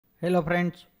Hello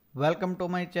friends, welcome to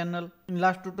my channel. In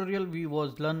last tutorial we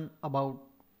was learn about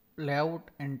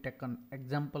layout and take an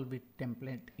example with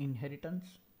template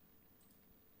inheritance.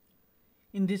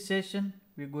 In this session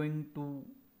we are going to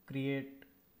create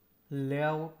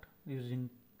layout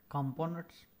using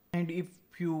components, and if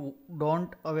you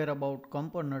don't aware about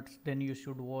components then you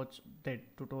should watch that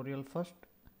tutorial first.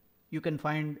 You can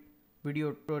find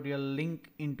video tutorial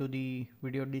link into the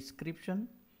video description,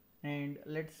 and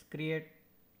let's create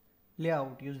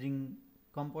layout using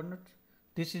components.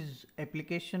 This is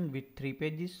application with 3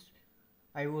 pages.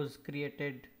 I was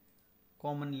created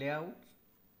common layouts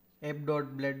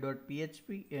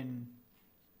app.blade.php and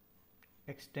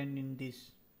extend in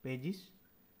these pages.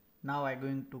 Now I'm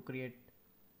going to create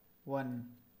one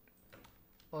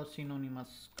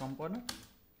synonymous component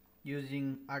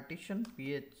using artisan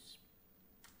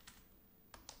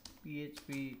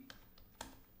PHP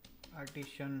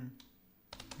artisan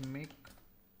make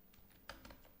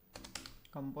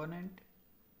component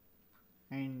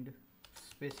and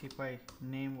specify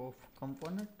name of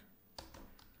component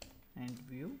and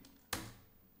view,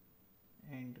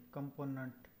 and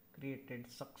component created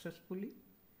successfully.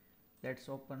 Let's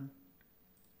open.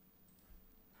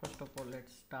 First of all,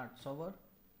 let's start server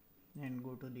and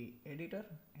go to the editor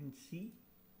and see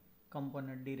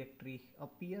component directory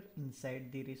appear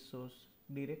inside the resource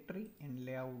directory, and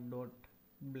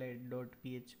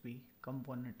layout.blade.php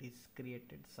component is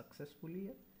created successfully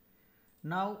here.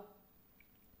 Now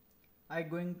I'm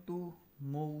going to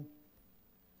move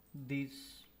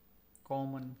this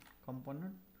common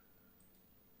component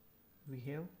we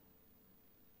have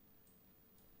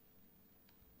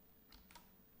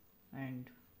and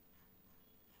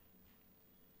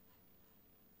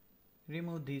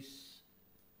remove this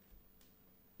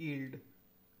yield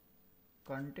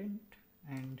content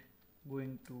and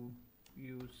going to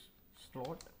use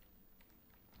slot.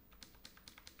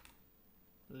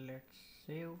 Let's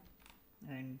save,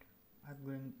 and I'm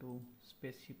going to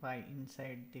specify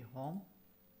inside the home.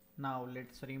 Now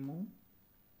let's remove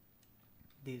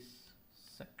this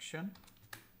section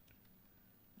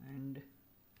and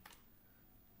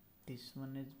this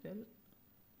one as well.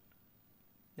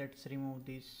 Let's remove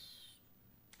this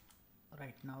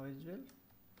right now as well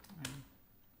and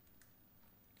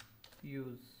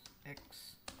use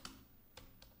X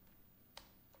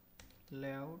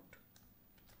layout.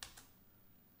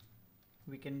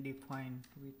 We can define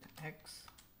with X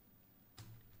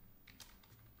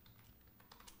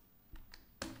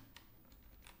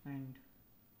and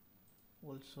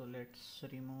also let's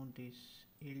remove this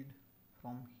yield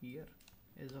from here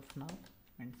as of now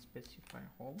and specify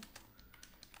home.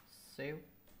 Save,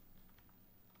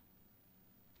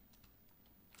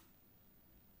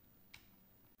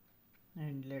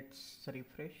 and let's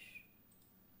refresh,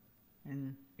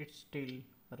 and it's still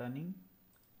running.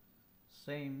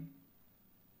 Same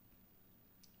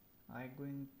I'm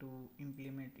going to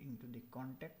implement into the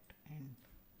contact, and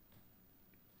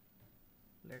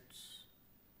let's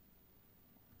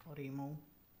remove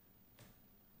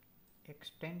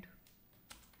extend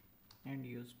and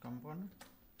use component.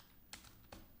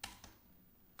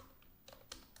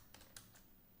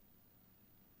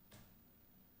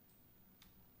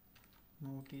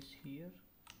 Notice here,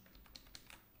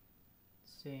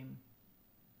 same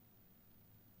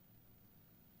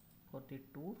for the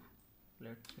tour.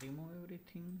 Let's remove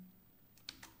everything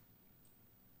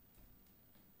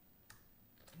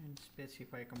and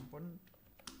specify component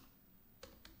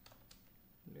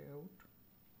layout.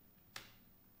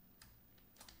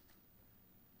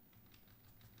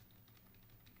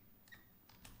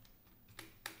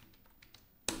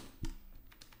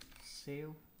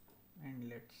 Save, and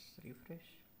let's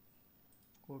refresh.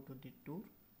 Go to the tour.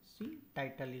 See,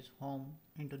 title is home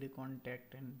into the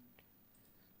contact, and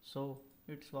so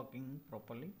it's working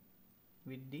properly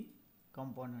with the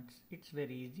components. It's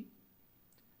very easy,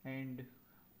 and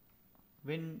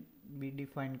when we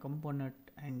define component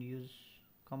and use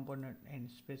component and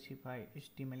specify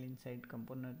HTML inside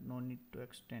component, no need to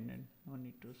extend and no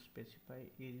need to specify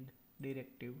yield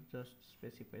directive, just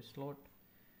specify slot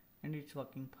and it's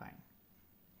working fine.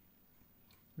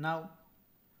 Now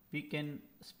we can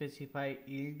specify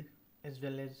yield as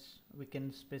well as we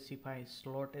can specify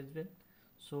slot as well.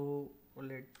 So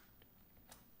let's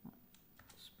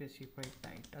specify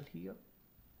title here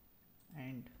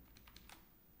and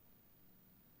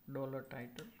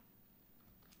 $title,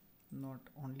 not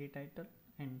only title,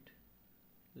 and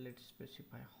let's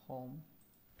specify home,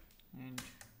 and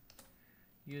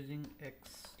using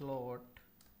X slot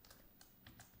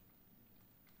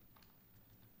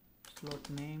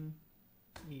name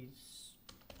is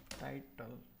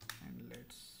title, and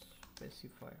let's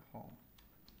specify home.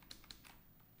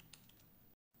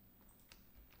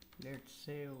 Let's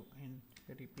save and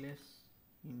replace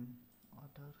in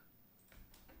other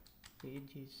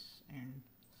pages and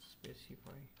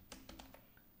specify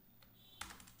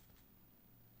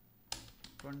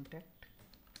contact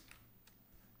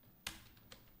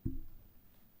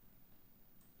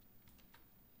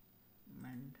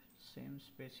and same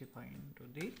specify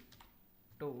into the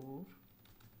tour.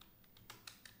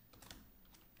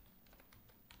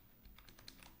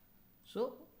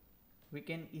 So we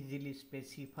can easily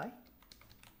specify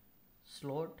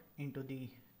slot into the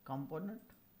component,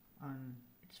 and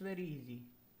it's very easy,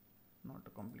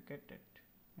 not complicated,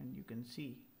 and you can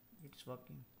see it's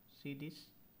working. See this?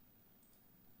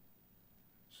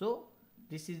 So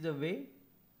this is the way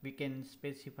we can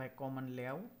specify common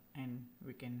layout and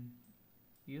we can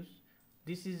use.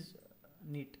 This is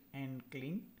neat and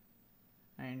clean,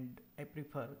 and I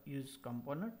prefer use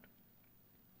component.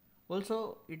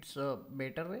 Also it's a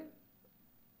better way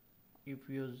if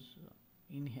you use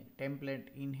template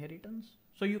inheritance,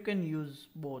 so you can use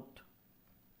both.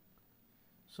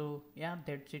 So yeah,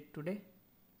 that's it today.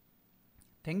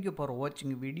 Thank you for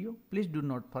watching video. Please do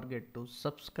not forget to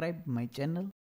subscribe my channel.